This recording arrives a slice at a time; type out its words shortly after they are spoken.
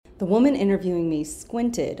The woman interviewing me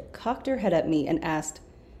squinted, cocked her head at me, and asked,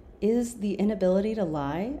 "Is the inability to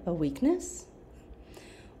lie a weakness?"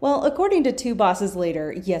 Well, according to two bosses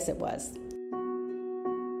later, yes, it was.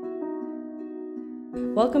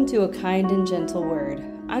 Welcome to A Kind and Gentle Word.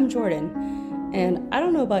 I'm Jordan, and I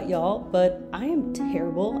don't know about y'all, but I am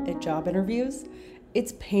terrible at job interviews.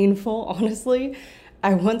 It's painful, honestly.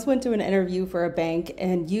 I once went to an interview for a bank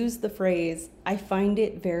and used the phrase, "I find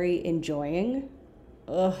it very enjoying."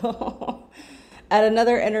 At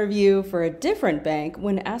another interview for a different bank,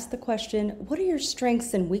 when asked the question, "What are your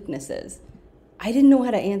strengths and weaknesses?" I didn't know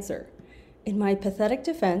how to answer. In my pathetic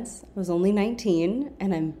defense, I was only 19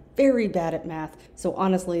 and I'm very bad at math, so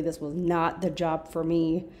honestly, this was not the job for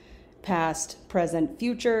me, past, present,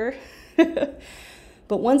 future.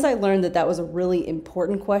 But once I learned that that was a really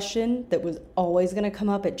important question that was always going to come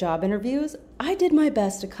up at job interviews, I did my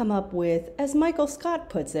best to come up with, as Michael Scott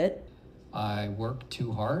puts it, I work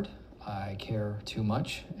too hard, I care too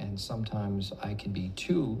much, and sometimes I can be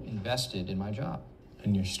too invested in my job.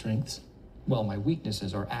 And your strengths? Well, my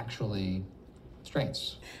weaknesses are actually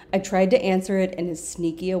strengths. I tried to answer it in as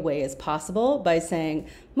sneaky a way as possible by saying,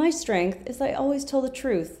 my strength is I always tell the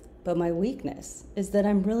truth, but my weakness is that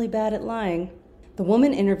I'm really bad at lying. The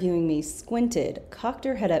woman interviewing me squinted, cocked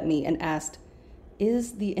her head at me, and asked,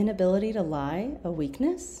 "Is the inability to lie a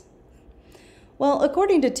weakness?" Well,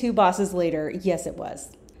 according to two bosses later, yes, it was.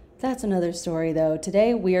 That's another story, though.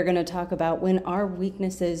 Today, we are going to talk about when our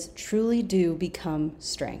weaknesses truly do become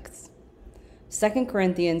strengths. 2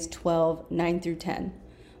 Corinthians 12, 9 through 10.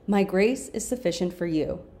 My grace is sufficient for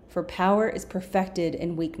you, for power is perfected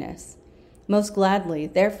in weakness. Most gladly,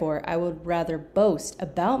 therefore, I would rather boast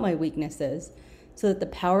about my weaknesses, so that the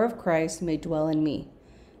power of Christ may dwell in me.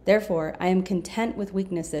 Therefore, I am content with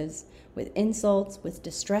weaknesses, with insults, with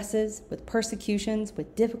distresses, with persecutions,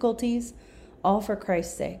 with difficulties, all for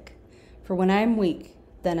Christ's sake. For when I am weak,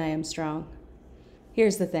 then I am strong.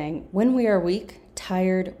 Here's the thing. When we are weak,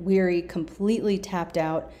 tired, weary, completely tapped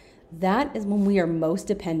out, that is when we are most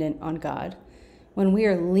dependent on God. When we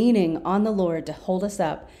are leaning on the Lord to hold us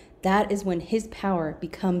up, that is when His power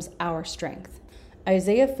becomes our strength.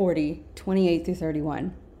 Isaiah 40, 28 through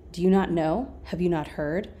 31. Do you not know? Have you not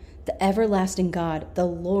heard? The everlasting God, the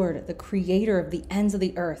Lord, the creator of the ends of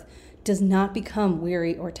the earth, does not become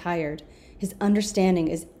weary or tired. His understanding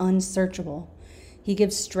is unsearchable. He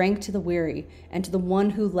gives strength to the weary, and to the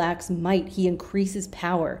one who lacks might he increases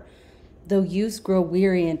power. Though youths grow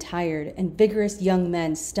weary and tired, and vigorous young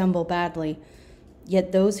men stumble badly,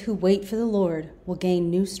 yet those who wait for the Lord will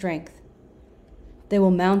gain new strength. They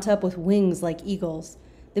will mount up with wings like eagles.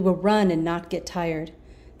 They will run and not get tired.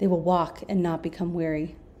 They will walk and not become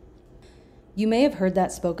weary. You may have heard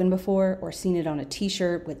that spoken before or seen it on a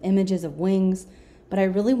t-shirt with images of wings, but I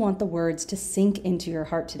really want the words to sink into your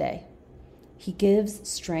heart today. He gives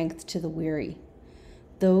strength to the weary.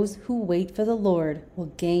 Those who wait for the Lord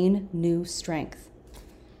will gain new strength.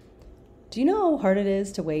 Do you know how hard it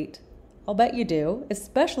is to wait? I'll bet you do,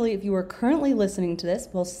 especially if you are currently listening to this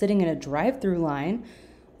while sitting in a drive-through line,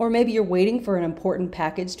 or maybe you're waiting for an important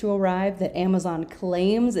package to arrive that Amazon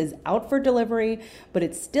claims is out for delivery, but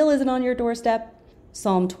it still isn't on your doorstep.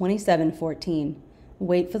 Psalm 27:14.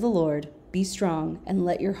 Wait for the Lord, be strong, and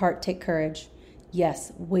let your heart take courage.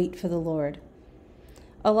 Yes, wait for the Lord.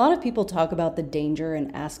 A lot of people talk about the danger in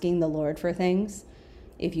asking the Lord for things.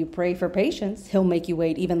 If you pray for patience, He'll make you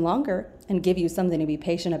wait even longer and give you something to be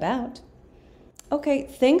patient about. Okay,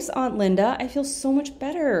 thanks, Aunt Linda. I feel so much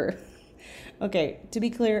better. Okay, to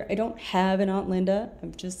be clear, I don't have an Aunt Linda.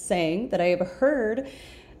 I'm just saying that I have heard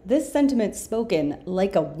this sentiment spoken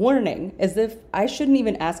like a warning, as if I shouldn't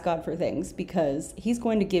even ask God for things because He's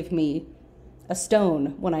going to give me a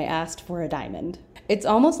stone when I asked for a diamond. It's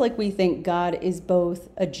almost like we think God is both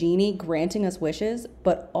a genie granting us wishes,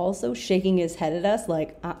 but also shaking His head at us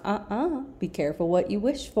like, be careful what you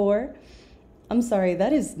wish for. I'm sorry,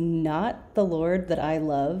 that is not the Lord that I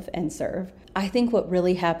love and serve. I think what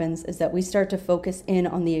really happens is that we start to focus in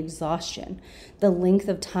on the exhaustion, the length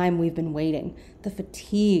of time we've been waiting, the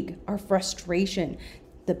fatigue, our frustration,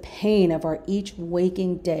 the pain of our each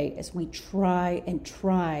waking day as we try and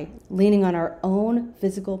try, leaning on our own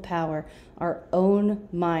physical power, our own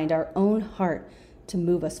mind, our own heart to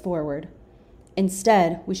move us forward.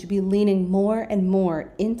 Instead, we should be leaning more and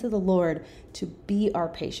more into the Lord to be our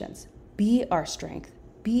patience, be our strength,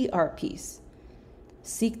 be our peace.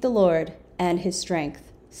 Seek the Lord and His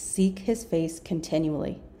strength. Seek His face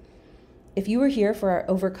continually. If you were here for our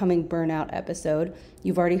Overcoming Burnout episode,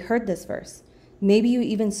 you've already heard this verse. Maybe you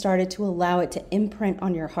even started to allow it to imprint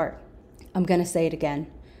on your heart. I'm going to say it again.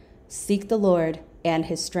 Seek the Lord and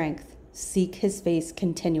His strength. seek his face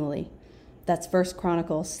continually. That's 1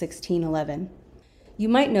 Chronicles 16:11. You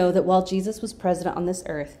might know that while Jesus was president on this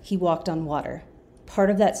earth, he walked on water. Part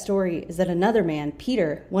of that story is that another man,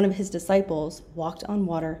 Peter, one of his disciples, walked on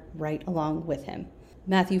water right along with him.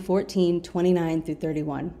 Matthew 14:29 through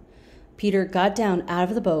 31. Peter got down out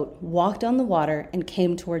of the boat, walked on the water, and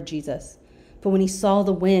came toward Jesus. But when he saw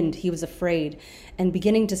the wind, he was afraid, and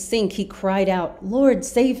beginning to sink, he cried out, "Lord,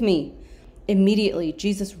 save me!" Immediately,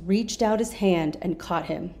 Jesus reached out his hand and caught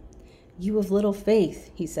him. "You of little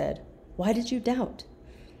faith," he said, "why did you doubt?"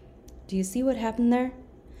 Do you see what happened there?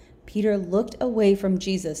 Peter looked away from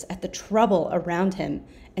Jesus at the trouble around him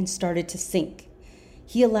and started to sink.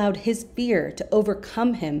 He allowed his fear to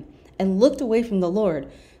overcome him and looked away from the Lord,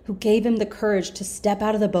 who gave him the courage to step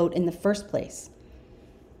out of the boat in the first place.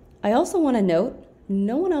 I also want to note,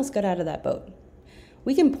 no one else got out of that boat.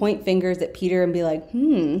 We can point fingers at Peter and be like,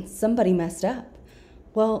 somebody messed up.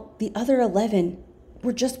 Well, the other 11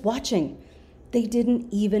 were just watching. They didn't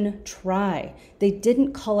even try. They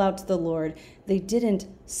didn't call out to the Lord. They didn't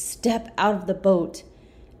step out of the boat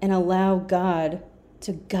and allow God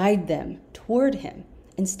to guide them toward him.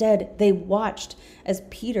 Instead, they watched as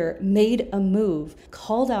Peter made a move,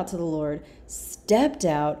 called out to the Lord, stepped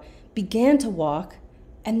out, began to walk,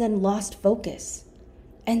 and then lost focus.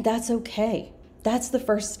 And that's okay. That's the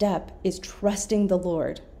first step, is trusting the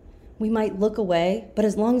Lord. We might look away, but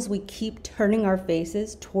as long as we keep turning our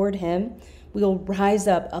faces toward him, we will rise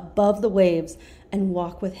up above the waves and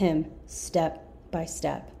walk with him step by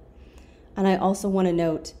step. And I also want to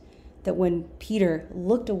note that when Peter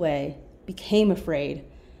looked away, became afraid,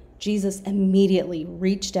 Jesus immediately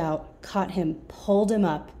reached out, caught him, pulled him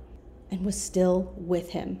up, and was still with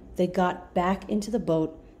him. They got back into the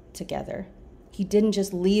boat together. He didn't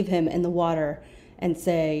just leave him in the water and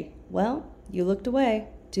say, "Well, you looked away,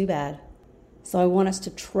 too bad." So I want us to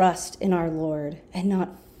trust in our Lord and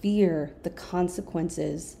not fear the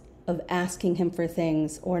consequences of asking him for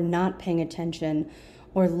things or not paying attention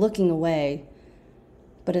or looking away.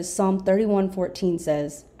 But as Psalm 31:14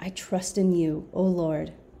 says, "I trust in you, O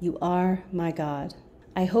Lord. You are my God."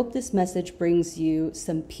 I hope this message brings you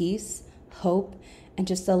some peace, hope, and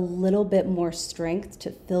just a little bit more strength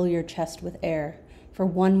to fill your chest with air for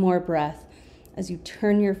one more breath as you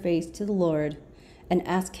turn your face to the Lord and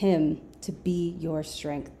ask him to be your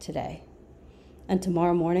strength today. And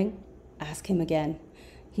tomorrow morning, ask him again.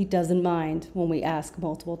 He doesn't mind when we ask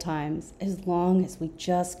multiple times, as long as we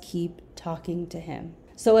just keep talking to him.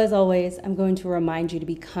 So as always, I'm going to remind you to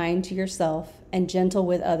be kind to yourself and gentle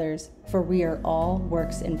with others, for we are all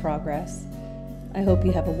works in progress. I hope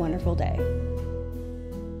you have a wonderful day.